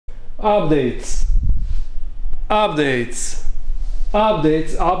Updates. Updates.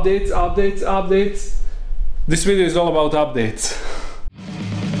 Updates, updates, updates, updates. This video is all about updates.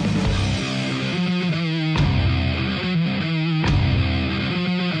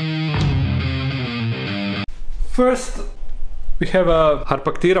 First, we have a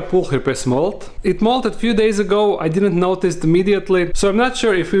Harpactira pulchripes molt. It molted a few days ago. I didn't notice immediately, so I'm not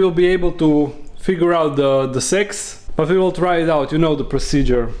sure if we will be able to figure out the sex, but we will try it out. You know the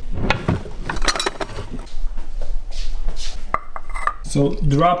procedure. So,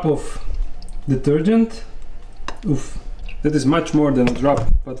 drop of detergent. Oof, that is much more than a drop,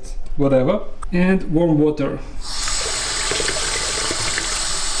 but whatever. And warm water.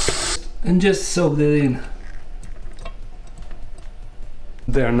 And just soak that in.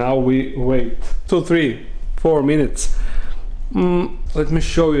 There, now we wait 2, 3, 4 minutes. Let me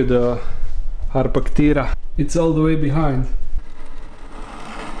show you the Harpactira. It's all the way behind.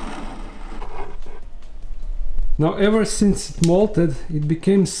 Now, ever since it molted, it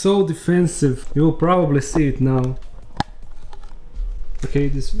became so defensive. You will probably see it now. Okay,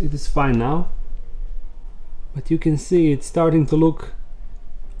 it is fine now. But you can see it's starting to look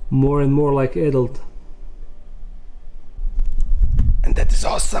more and more like adult. And that is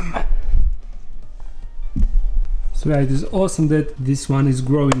awesome. So yeah, it is awesome that this one is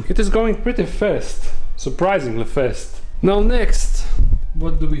growing. It is growing pretty fast, surprisingly fast. Now next,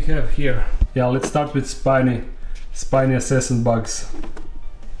 what do we have here? Yeah, let's start with spiny assassin bugs.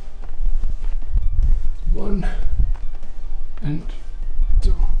 1 and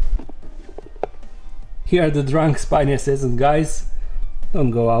 2. Here are the drunk spiny assassin guys.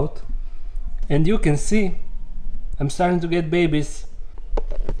 Don't go out. And you can see I'm starting to get babies.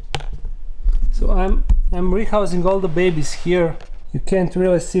 So I'm rehousing all the babies here. You can't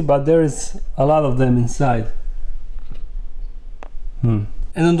really see, but there is a lot of them inside. And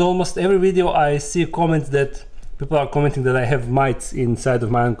on almost every video I see comments that people are commenting that I have mites inside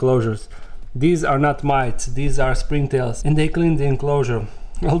of my enclosures. These are not mites, these are springtails, and they clean the enclosure.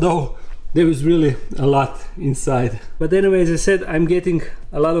 Although there is really a lot inside. But anyway, as I said, I'm getting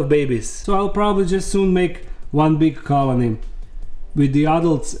a lot of babies. So I'll probably just soon make one big colony with the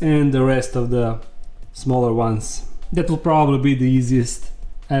adults and the rest of the smaller ones. That will probably be the easiest.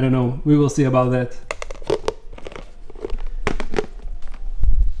 I don't know, we will see about that.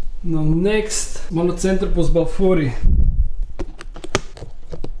 Now next, Monocentropus balfouri.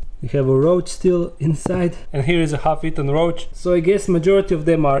 We have a roach still inside, and here is a half-eaten roach. So I guess majority of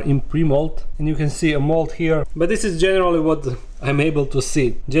them are in pre-molt, and you can see a molt here. But this is generally what I'm able to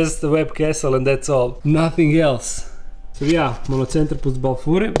see. Just the web castle and that's all. Nothing else. So yeah, Monocentropus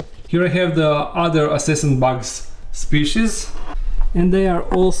balfouri. Here I have the other assassin bugs species, and they are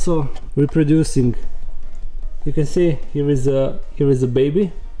also reproducing. You can see here is a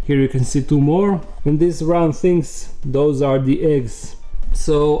baby. Here you can see 2 more, and these round things, those are the eggs.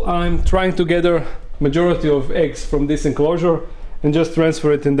 So I'm trying to gather majority of eggs from this enclosure and just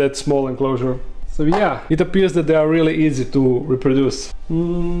transfer it in that small enclosure. So yeah, it appears that they are really easy to reproduce.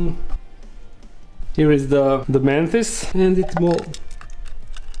 Here is the mantis, and it molt.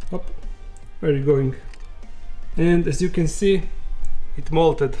 Up, where are you going? And as you can see, it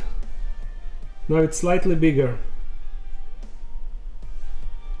molted. Now it's slightly bigger.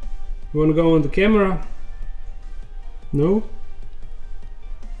 You want to go on the camera? No?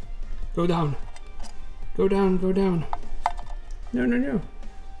 Go down. Go down, go down. No, no, no.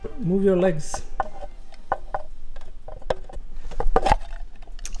 Move your legs.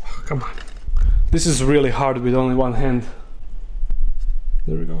 Oh, come on. This is really hard with only one hand.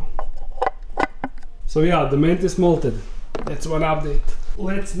 There we go. So yeah, the mantis molted. That's one update.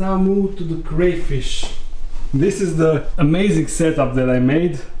 Let's now move to the crayfish. This is the amazing setup that I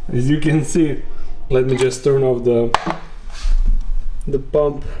made. As you can see, let me just turn off the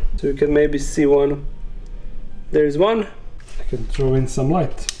pump so you can maybe see one. There is one. I can throw in some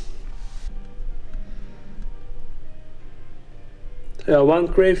light. One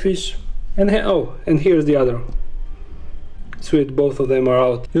crayfish, and and here's the other. Sweet, both of them are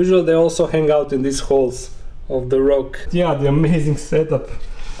out. Usually they also hang out in these holes of the rock. Yeah, the amazing setup.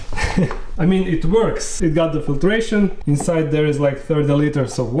 I mean, it works. It got the filtration. Inside there is like 30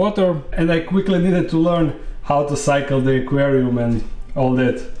 liters of water, and I quickly needed to learn how to cycle the aquarium and all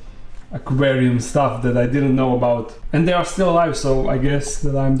that aquarium stuff that I didn't know about. And they are still alive, so I guess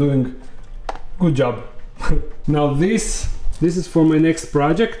that I'm doing good job. Now this is for my next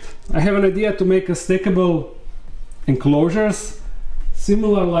project. I have an idea to make a stackable enclosures,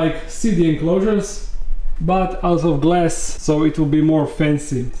 similar like CD enclosures, but out of glass, so it will be more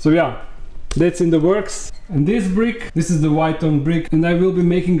fancy. So yeah, That's in the works. And this brick, this is the white tone brick, and I will be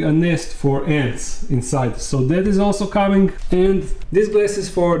making a nest for ants inside, so that is also coming. And this glass is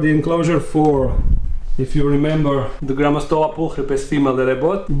for the enclosure for, if you remember, the Grammostola pulchripes female that I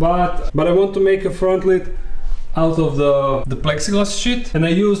bought, but I want to make a front lid out of the plexiglass sheet, and I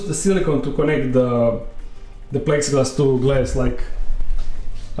used the silicone to connect the plexiglass to glass, like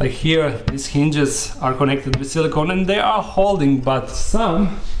here these hinges are connected with silicone and they are holding, but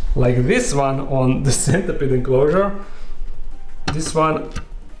some, like this one on the centipede enclosure, this one,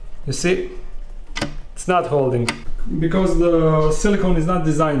 you see, it's not holding because the silicone is not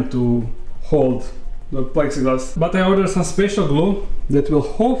designed to hold the plexiglass. But I ordered some special glue that will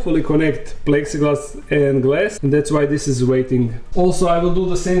hopefully connect plexiglass and glass, and that's why this is waiting. Also, I will do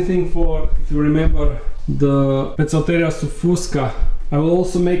the same thing for, if you remember, the Poecilotheria subfusca. I will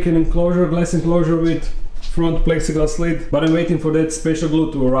also make an enclosure, glass enclosure with front plexiglass lid, but I'm waiting for that special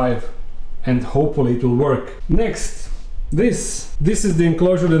glue to arrive, and hopefully it will work. Next, this is the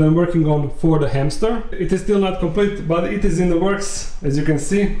enclosure that I'm working on for the hamster. It is still not complete, but it is in the works, as you can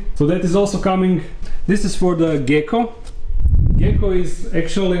see. So that is also coming. This is for the gecko. Gecko is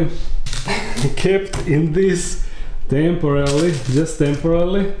actually kept in this temporarily, just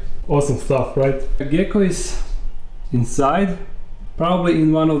temporarily. Awesome stuff, right? The gecko is inside, probably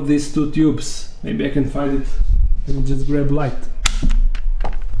in one of these two tubes. Maybe I can find it. Let me just grab light.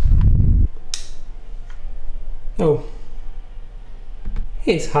 Oh,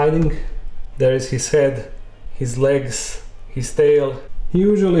 he's hiding. There is his head, his legs, his tail. He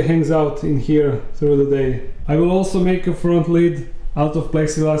usually hangs out in here through the day. I will also make a front lid out of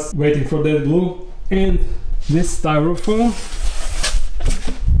plexiglass, waiting for that glue. And this styrofoam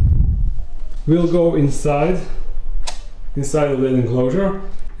will go inside of that enclosure.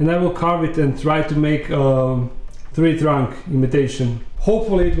 And I will carve it and try to make a tree trunk imitation.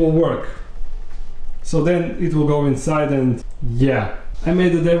 Hopefully it will work. So then it will go inside, and yeah. I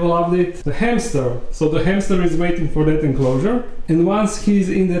made the devil update. The hamster. So the hamster is waiting for that enclosure. And once he's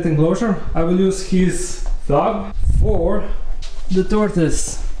in that enclosure, I will use his tub for the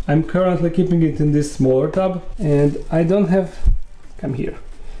tortoise. I'm currently keeping it in this smaller tub, and I don't have... Come here.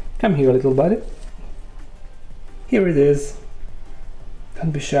 Come here, little buddy. Here it is.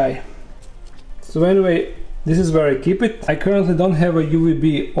 Don't be shy. So anyway, this is where I keep it. I currently don't have a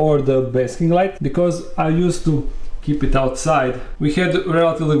UVB or the basking light because I used to keep it outside. We had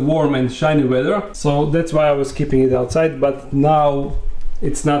relatively warm and shiny weather, so that's why I was keeping it outside, but now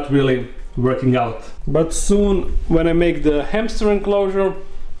it's not really working out. But soon, when I make the hamster enclosure,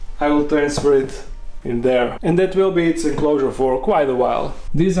 I will transfer it in there, and that will be its enclosure for quite a while.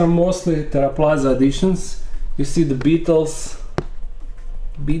 These are mostly Theraplaza additions. You see the beetles.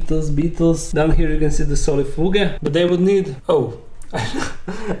 Down here you can see the Solifugae, but they would need... Oh,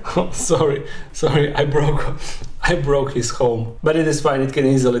 oh, sorry, I broke his home, but it is fine, it can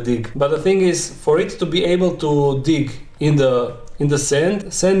easily dig. But the thing is, for it to be able to dig in the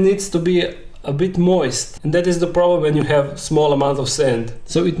sand needs to be a bit moist, and that is the problem when you have small amount of sand.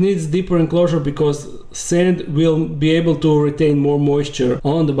 So it needs deeper enclosure because sand will be able to retain more moisture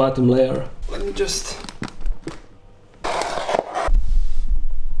on the bottom layer. Let me just...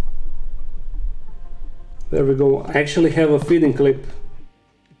 There we go. I actually have a feeding clip.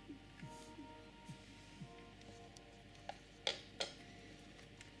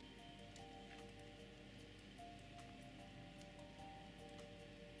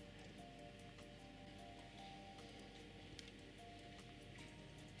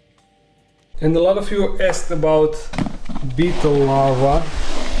 And a lot of you asked about beetle larvae.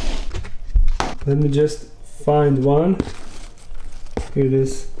 Let me just find one. Here it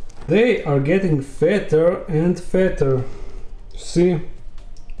is. They are getting fatter and fatter. See?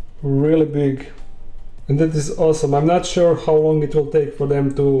 Really big. And that is awesome. I'm not sure how long it will take for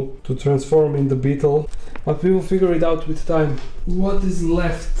them to transform in the beetle, but we will figure it out with time. What is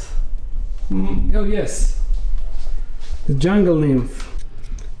left? Oh yes. The jungle nymph.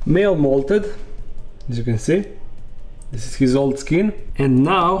 Male molted, as you can see. This is his old skin. And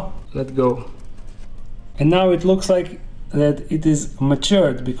now, let go. And now it looks like that it is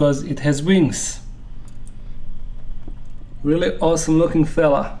matured because it has wings. Really awesome looking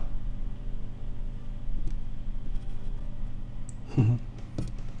fella.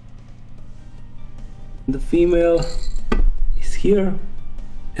 The female is here.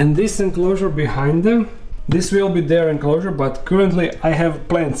 And this enclosure behind them, this will be their enclosure, but currently I have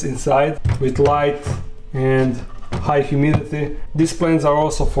plants inside with light and high humidity. These plants are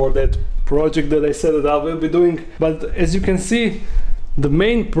also for that project that I said that I will be doing, but as you can see, The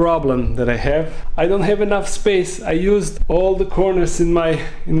main problem that I don't have enough space. I used all the corners in my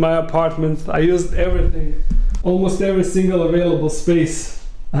apartment. I used everything. Almost every single available space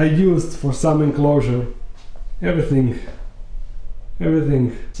I used for some enclosure. Everything.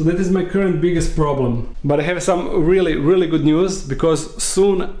 So that is my current biggest problem. But I have some really good news, because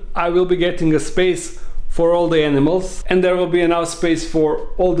soon I will be getting a space for all the animals, and there will be enough space for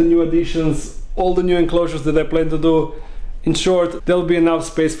all the new additions, all the new enclosures that I plan to do. In short, there will be enough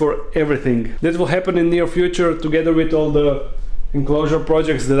space for everything. That will happen in near future, together with all the enclosure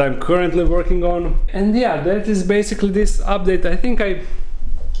projects that I'm currently working on. And yeah, that is basically this update. I think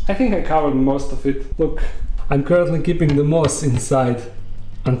I covered most of it. Look, I'm currently keeping the moss inside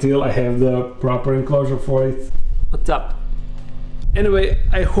until I have the proper enclosure for it. What's up? Anyway,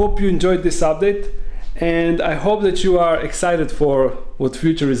 I hope you enjoyed this update, and I hope that you are excited for what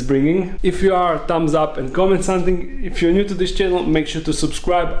future is bringing. If you are, thumbs up and comment something. If you're new to this channel, make sure to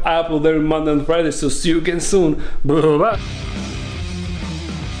subscribe. I upload every Monday and Friday, so see you again soon. Bye.